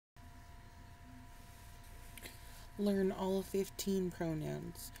Learn all 15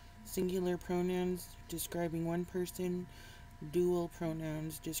 pronouns. Singular pronouns describing one person, dual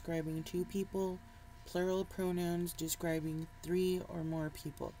pronouns describing two people, plural pronouns describing three or more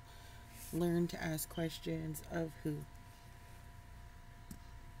people. Learn to ask questions of who.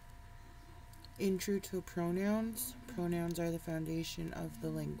 Intro to pronouns. Pronouns are the foundation of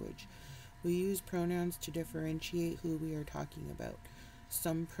the language. We use pronouns to differentiate who we are talking about.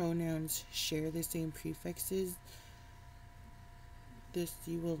 Some pronouns share the same prefixes. This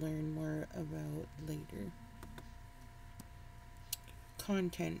you will learn more about later.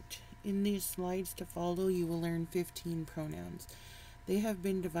 Content. In these slides to follow, you will learn 15 pronouns. They have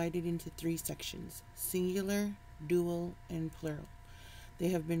been divided into 3 sections: singular, dual, and plural. They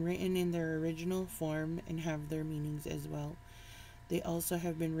have been written in their original form and have their meanings as well. They also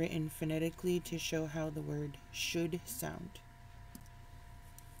have been written phonetically to show how the word should sound.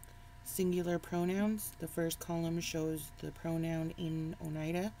 Singular pronouns. The first column shows the pronoun in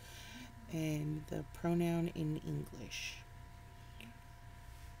Oneida and the pronoun in English.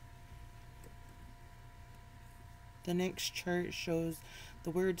 The next chart shows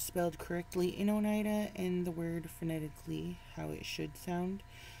the word spelled correctly in Oneida and the word phonetically, how it should sound.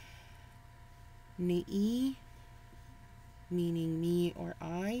 Ni'i, meaning me or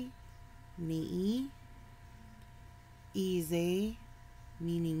I. Ni'i. Ize,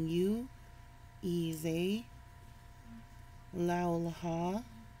 meaning you. Ize. Laulha,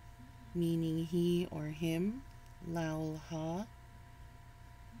 meaning he or him. Laulha.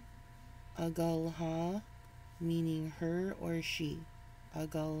 Agalha, meaning her or she.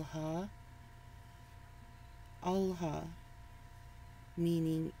 Agalha. Alha,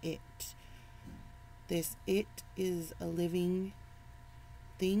 meaning it. This it is a living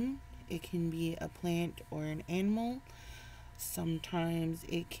thing. It can be a plant or an animal. Sometimes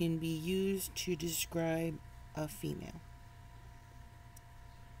it can be used to describe a female.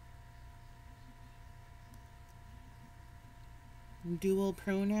 Dual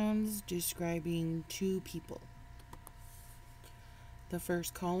pronouns describing two people. The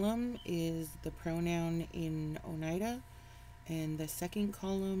first column is the pronoun in Oneida, and the second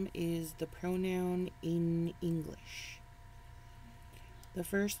column is the pronoun in English. The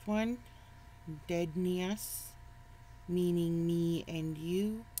first one, dednias, meaning me and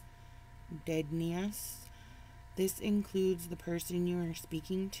you. Dednias. This includes the person you are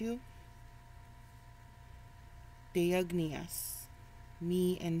speaking to. Deagnias,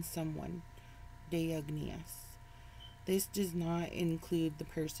 me and someone. Deagnias. This does not include the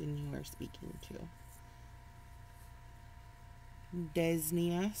person you are speaking to.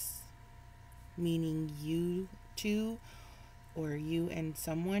 Desnias, meaning you two or you and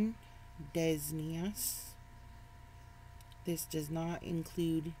someone. Desnias. This does not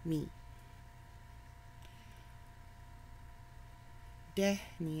include me.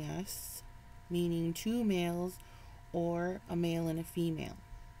 Dehnias, meaning two males or a male and a female.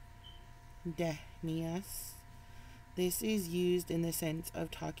 Dehnias. This is used in the sense of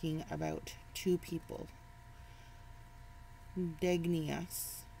talking about two people.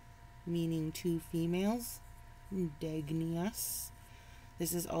 Degnias, meaning two females. Degnias.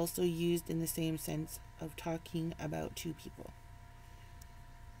 This is also used in the same sense of talking about two people.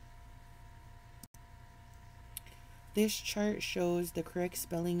 This chart shows the correct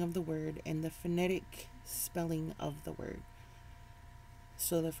spelling of the word and the phonetic spelling of the word.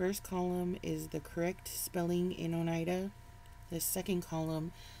 So the first column is the correct spelling in Oneida. The second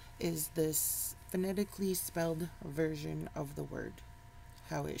column is the phonetically spelled version of the word,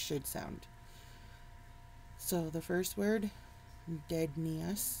 how it should sound. So the first word,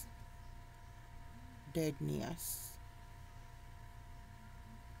 dednias. Dednias.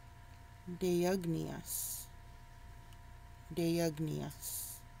 Deagnias.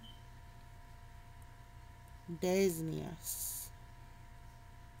 Deagnias. Desnias.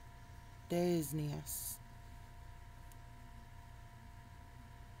 Desnias.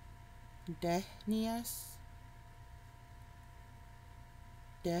 Dehnias.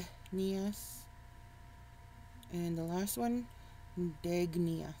 Dehnias. And the last one,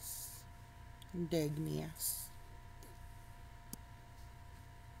 degnias. Degnias.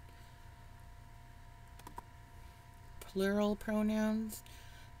 Plural pronouns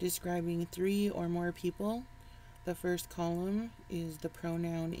describing three or more people. The first column is the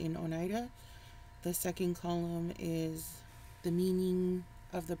pronoun in Oneida. The second column is the meaning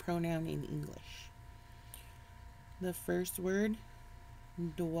of the pronoun in English. The first word,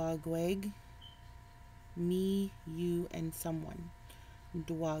 duagweg, me, you, and someone.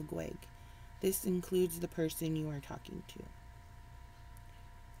 Duagweg. This includes the person you are talking to.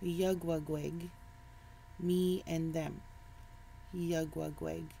 Yugwagweg, me and them.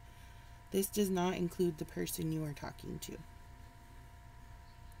 Yagwagweg. This does not include the person you are talking to.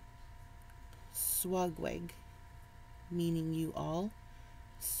 Swagweg, meaning you all.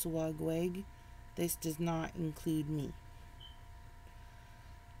 Swagweg. This does not include me.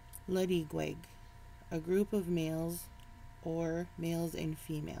 Ludigweg, a group of males or males and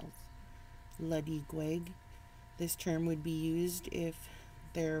females. Ludigweg. This term would be used if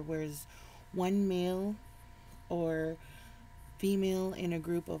there was one male or female in a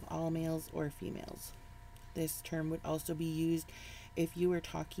group of all males or females. This term would also be used if you were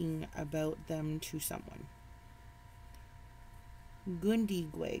talking about them to someone.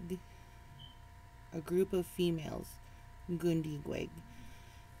 Gundigweg, a group of females. Gundigweg.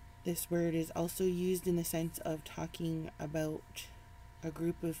 This word is also used in the sense of talking about a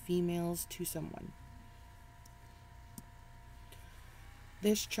group of females to someone.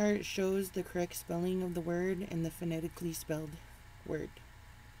 This chart shows the correct spelling of the word and the phonetically spelled word.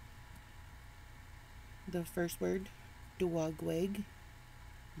 The first word, duwagweg,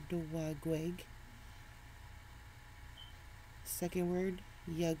 duwagweg. Second word,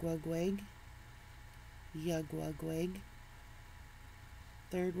 yagwagweg, yagwagweg.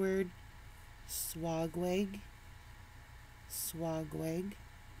 Third word, swagweg, swagweg.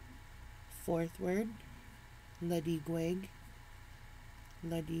 Fourth word, ludigweg,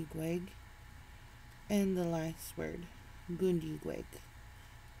 ludigweg. And the last word, gundigweg,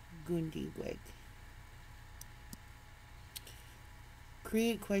 gundigweg.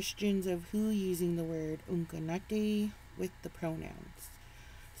 Create questions of who using the word unkanate with the pronouns.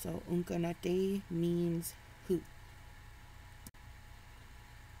 So unkanate means who.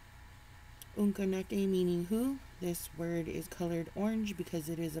 Unkanate meaning who. This word is colored orange because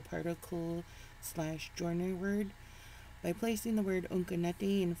it is a particle / joiner word. By placing the word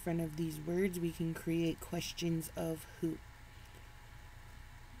unkanate in front of these words, we can create questions of who.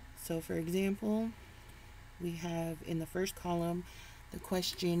 So for example, we have in the first column the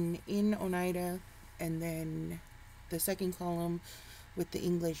question in Oneida, and then the second column with the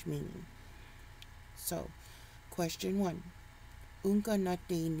English meaning. So, question 1. Unkanate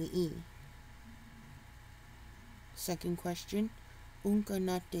ni'i. Second question.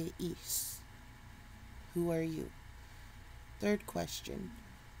 Unkanate is. Who are you? Third question.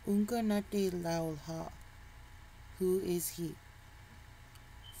 Unkanate laulha. Who is he?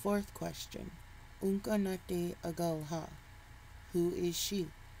 Fourth question. Unkanate agalha. Who is she?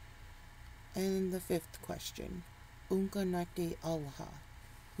 And the fifth question. Unkanate alha.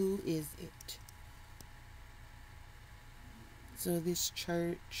 Who is it? So this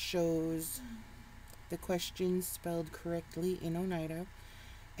chart shows the questions spelled correctly in Oneida,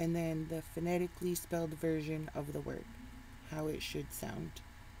 and then the phonetically spelled version of the word, how it should sound.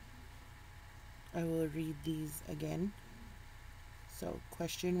 I will read these again. So,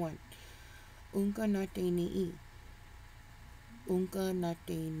 question 1. Unkanate ni'i. Unkanate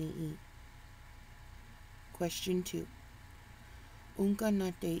ni'i. Question 2.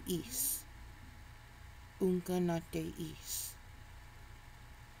 Unkanate is. Unkanate is.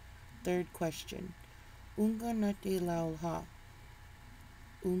 Third question. Unkanate laulha.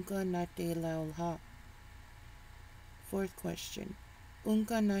 Unkanate laulha. Fourth question.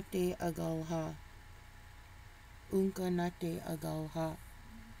 Unkanate agalha. Unkanate agalha.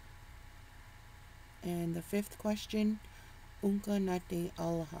 And the fifth question. Unkanate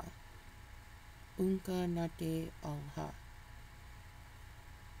alha. Unkanate alha.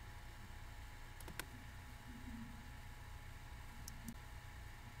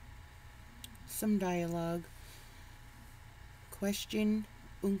 Some dialogue. Question.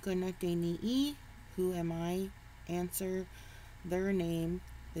 Unkanate ni'i. Who am I? Answer. Their name.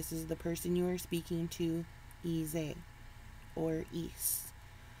 This is the person you are speaking to. Ize or is.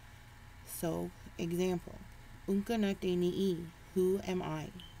 So, example. Unkanate ni'i. Who am I?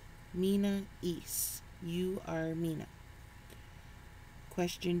 Mina is. You are Mina.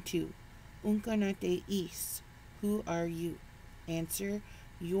 Question 2. Unkanate is. Who are you? Answer.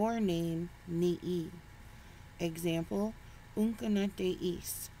 Your name, ni'i. Example. Unkanate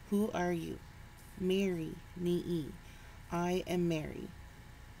is. Who are you? Mary, ni'i. I am Mary.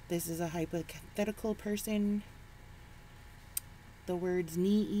 This is a hypothetical person. The words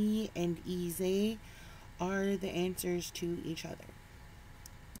ni'i and ize are the answers to each other.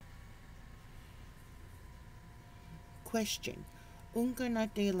 Question.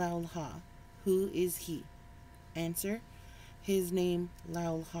 Unkanate laulha. Who is he? Answer. His name,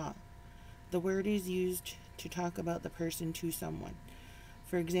 laulha. The word is used to talk about the person to someone.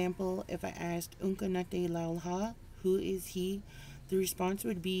 For example, if I asked Unkanate laulha, who is he? The response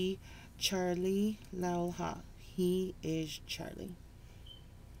would be Charlie Laulha. He is Charlie.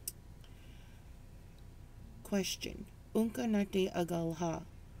 Question. Unka nate agalha.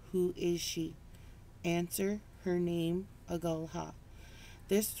 Who is she? Answer. Her name, agalha.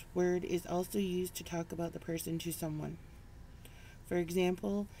 This word is also used to talk about the person to someone. For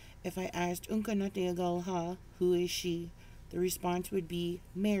example, if I asked Unka nate agalha, who is she? The response would be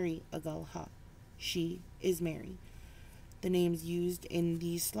Mary agalha. She is Mary. The names used in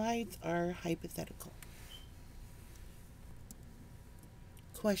these slides are hypothetical.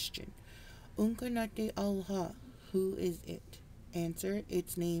 Question. Unka nate alha. Who is it? Answer.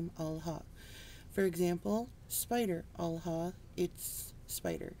 Its name alha. For example, spider alha. It's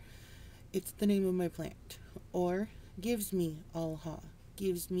spider. It's the name of my plant. Or gives me alha.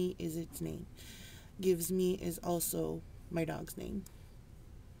 Gives me is its name. Gives me is also my dog's name.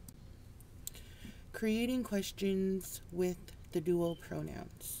 Creating questions with the dual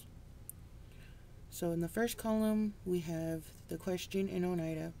pronouns. So in the first column, we have the question in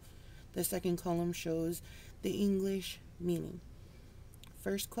Oneida. The second column shows the English meaning.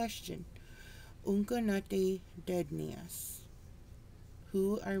 First question. Unka nate dednias.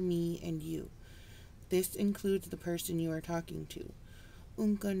 Who are me and you? This includes the person you are talking to.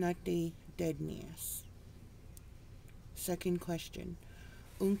 Unka nate dednias. Second question.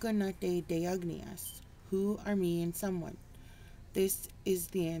 Unka nate deagnias. Who are me and someone? This is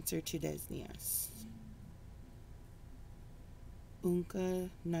the answer to desnias.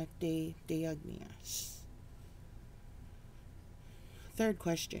 Unka nate deagnias. Third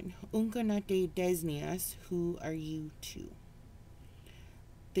question. Unka nate desnias. Who are you to?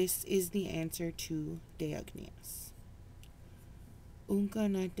 This is the answer to deagnias. Unka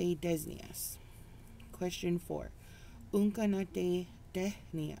nate desnias. Question 4. Unka nate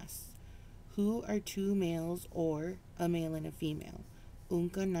dehnias. Who are two males or a male and a female?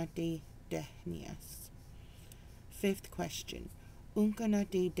 Unka nate dehnias. Fifth question. Unka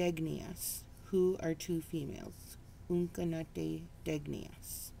nate degnias. Who are two females? Unka nate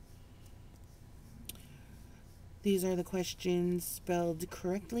degnias. These are the questions spelled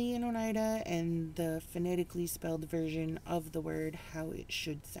correctly in Oneida and the phonetically spelled version of the word, how it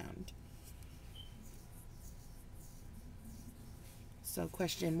should sound. So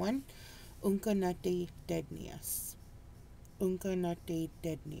question 1, Unka nate dednias. Unka nate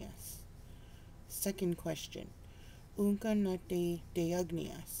dednias. Second question, Unka nate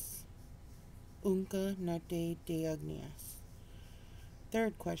deagnias. Unka nate deagnias.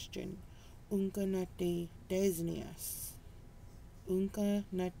 Third question, Unka nate desnias. Unka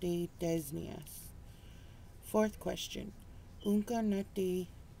nate desnias. Fourth question, Unka nate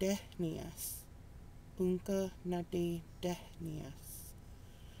dehnias. Unka nate dehnias.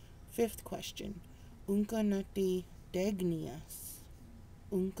 Fifth question, Unka nate degnias.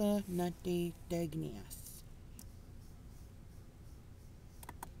 Unka nate degnias.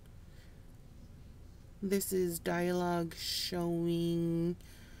 This is dialogue showing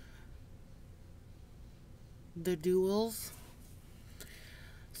the duals.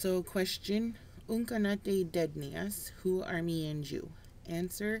 So question, Unka nate dednias. Who are me and you?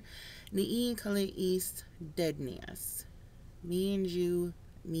 Answer, Nii kale is dednias. Me and you,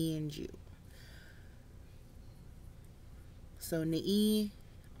 me and you. So Nii,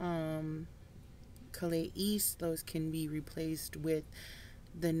 kale is, those can be replaced with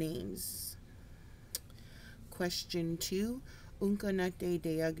the names. Question 2, Unka nate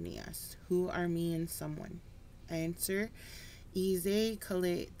deagnias. Who are me and someone? Answer, Ize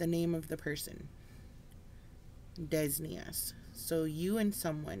kale, the name of the person. Desnias. So you and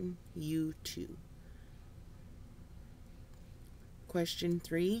someone, you two. Question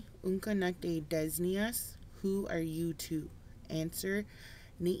 3, Unka nate desnias. Who are you two? Answer,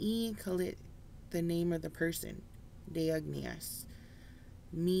 Nii kale, the name of the person. Deagnias.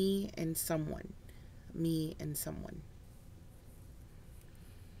 Me and someone. Me and someone.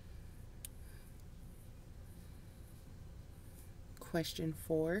 Question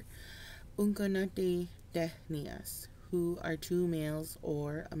 4, Unka nate dehnias. Who are two males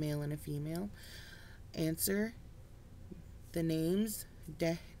or a male and a female? Answer, the names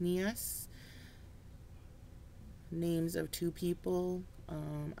dehnias, names of two people,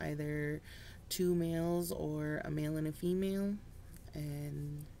 either two males or a male and a female,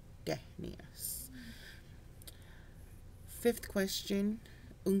 and dehnias. Fifth question,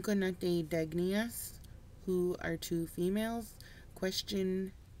 Unka nate degnias. Who are two females?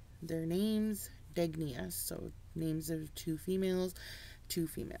 Question their names, degnias, so names of two females, two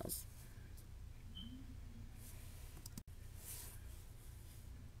females.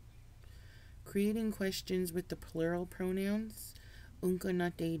 Creating questions with the plural pronouns.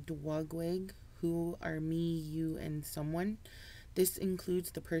 Unkanate duwagweg, who are me, you, and someone. This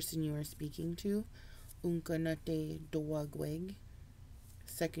includes the person you are speaking to. Unkanate duwagweg.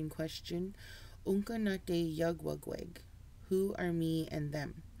 Second question. Unkanate yagwagweg, who are me and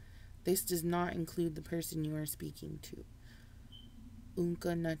them. This does not include the person you are speaking to.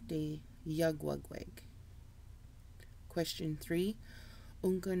 Unkanate yagwagweg. Question 3.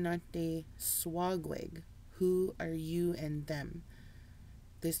 Unkanate swagweg, who are you and them.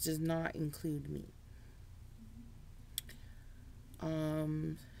 This does not include me.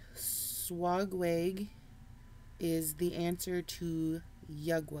 Swagweg is the answer to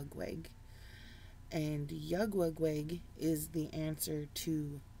yagwagweg, and yagwagweg is the answer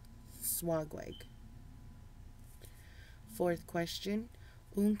to swagweg. Fourth question,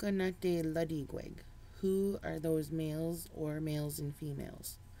 unkanate ladigweg, who are those males or males and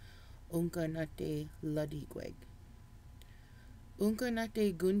females. Unkanate ladigweg.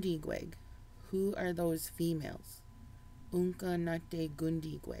 Unkanate gundigweg, who are those females. Unkanate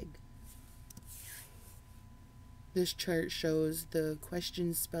gundigweg. This chart shows the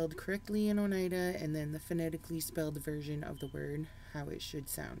questions spelled correctly in Oneida and then the phonetically spelled version of the word, how it should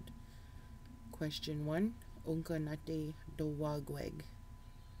sound. Question 1, unkanate dowagweg.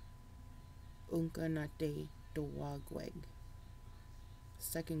 Unkanate dowagweg.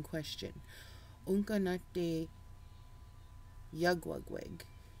 Second question, unkanate yagwagweg.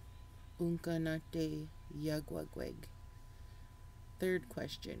 Unkanate yagwagweg. Third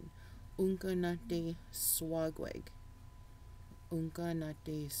question, unkanate swagweg.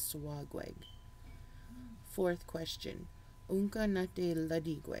 Unkanate swagweg. Fourth question, unkanate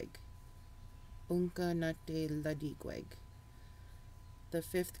ladigweg. Unkanate ladigweg. The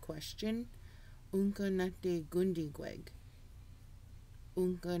fifth question, unkanate gundigweg.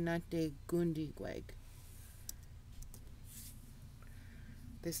 Unkanate gundigweg.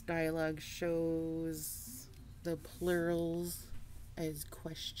 This dialogue shows the plurals as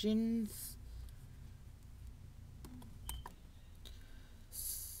questions.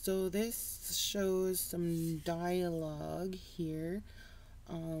 So this shows some dialogue here.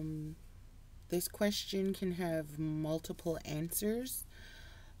 This question can have multiple answers,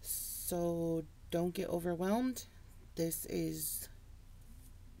 so don't get overwhelmed. This is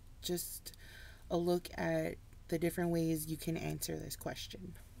just a look at the different ways you can answer this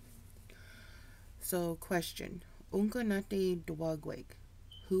question. So question, unkanate dwagweg,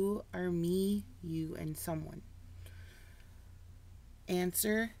 who are me, you, and someone.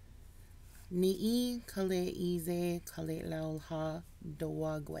 Answer, ni'i kale ize kale laulha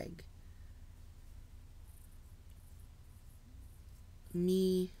dwagweg.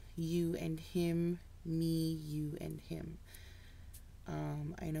 Me, you, and him, me, you, and him.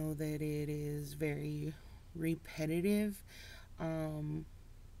 I know that it is very repetitive.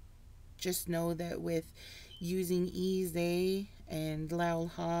 Just know that with using ize and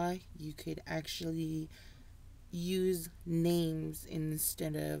laulha, you could actually use names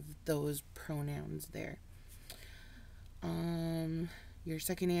instead of those pronouns there. Your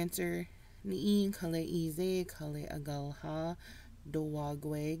second answer, ni'i kale ize kale agalha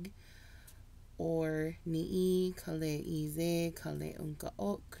dowagweg, or ni'i kale ize kale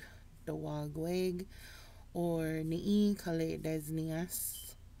unkaok dowagweg, or ni'i kale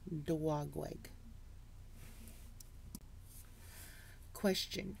desnias dowagweg.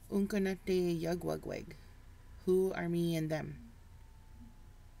 Question, unkanate yagwagweg, who are me and them.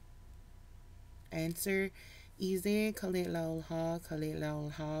 Answer, ize kale laulha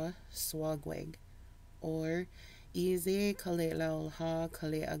swagweg, or ize kale laulha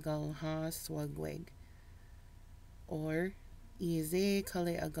kale agalha swagweg, or ize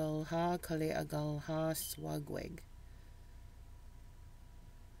kale agalha swagweg.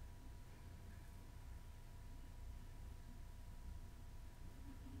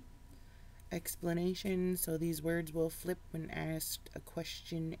 Explanation, so these words will flip when asked a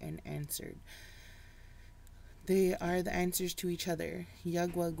question and answered. They are the answers to each other.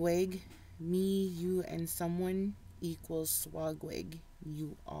 Yagwagweg, me, you, and someone, equals swagweg,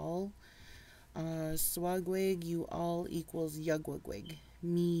 you all. Swagweg, you all, equals yagwagweg,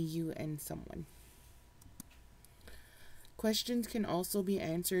 me, you, and someone. Questions can also be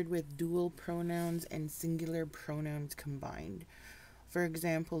answered with dual pronouns and singular pronouns combined. For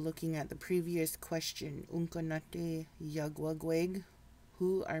example, looking at the previous question, unkanate yagwagweg,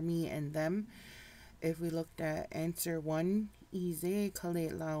 who are me and them. If we looked at answer 1, ize kale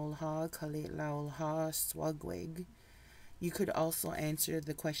laulha swagweg, you could also answer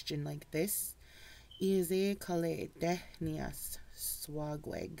the question like this, ize kale dehnias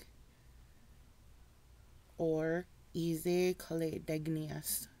swagweg, or Ize kale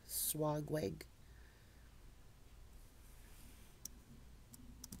degnias swagweg.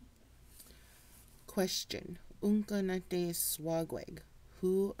 Question. Unka nate swagweg.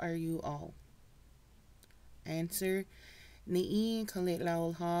 Who are you all? Answer. Ni'i kale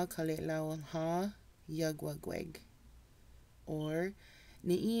laulha yagwagweg. Or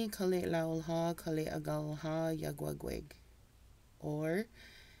Ni'i kale laulha kale agalha yagwagweg. Or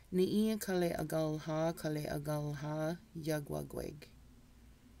Ni'i kale agalha yagwagweg.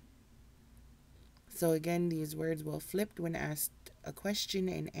 So again, these words will flip when asked a question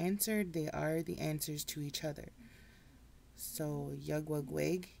and answered. They are the answers to each other. So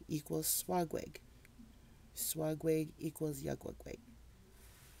yagwagweg equals swagweg. Swagweg equals yagwagweg.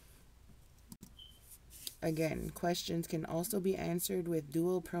 Again, questions can also be answered with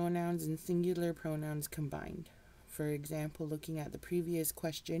dual pronouns and singular pronouns combined. For example, looking at the previous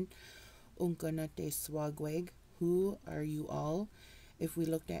question, Unka nate swagweg, who are you all? If we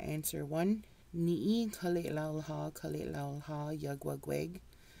looked at answer 1, Ni'i kale laulha yagwagweg,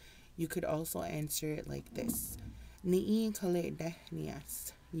 you could also answer it like this. Ni'i kale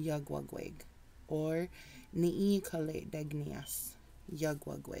dehnias yagwagweg. Or Ni'i kale degnias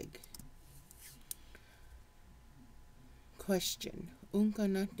yagwagweg. Question. Unka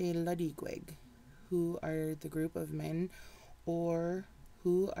nate ladigweg, who are the group of men, or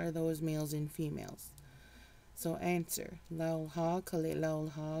who are those males and females? So answer. Laulha kale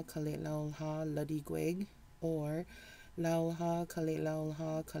laulha ladigweg. Or laulha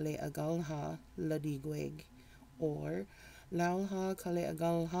kale agalha ladigweg. Or laulha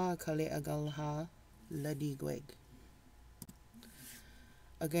kale agalha ladigweg.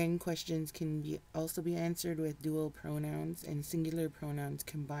 Again, questions can also be answered with dual pronouns and singular pronouns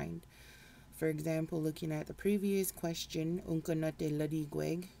combined. For example, looking at the previous question, Unka nate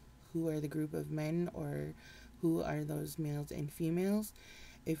ladigweg, who are the group of men, or who are those males and females?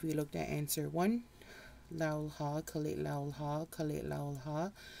 If we looked at answer 1, laulha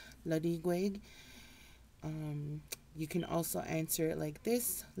laulha ladigweg, you can also answer it like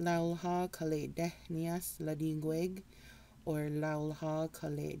this. Laulha kale dehnias ladigweg. Or laulha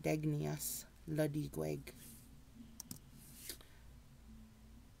kale degnias ladigweg.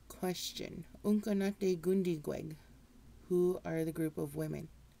 Question. Unka nate gundigweg, who are the group of women?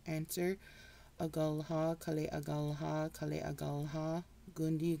 Answer. Agalha kale agalha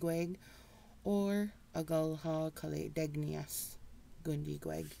gundigweg. Or agalha kale degnias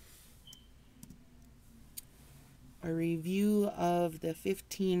gundigweg. A review of the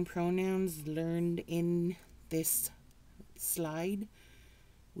 15 pronouns learned in this slide.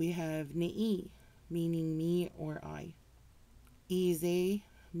 We have Ni'i, meaning me or I. Ize,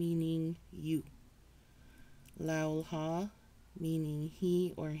 meaning you. Laulha, meaning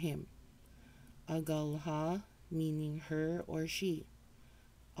he or him. Agalha, meaning her or she.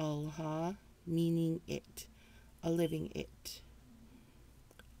 Alha, meaning it, a living it.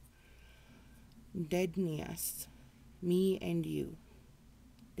 Dednias, me and you.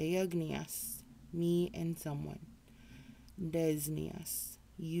 Deagnias, me and someone. Desnias,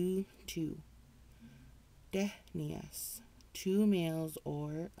 you two. Dehnias, two males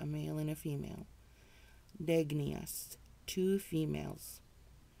or a male and a female. Degnias, two females.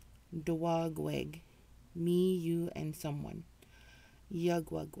 Dwagweg, me, you, and someone.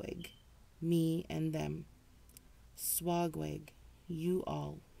 Yugwagweg, me and them. Swagweg, you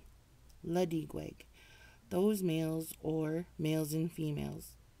all. Ludigweg, those males or males and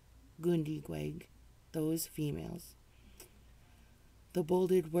females. Gundigweg, those females. The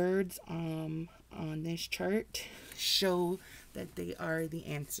bolded words on this chart show that they are the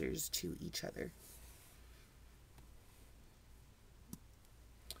answers to each other.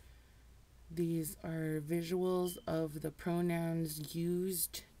 These are visuals of the pronouns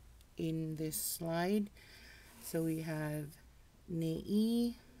used in this slide. So we have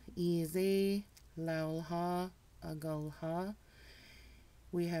Ne'i, Ize, Laulha, Agalha.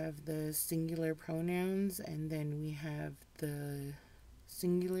 We have the singular pronouns, and then we have the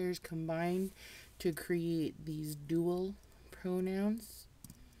singulars combined to create these dual pronouns.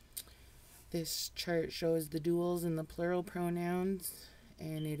 This chart shows the duals and the plural pronouns,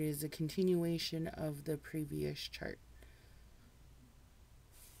 and it is a continuation of the previous chart.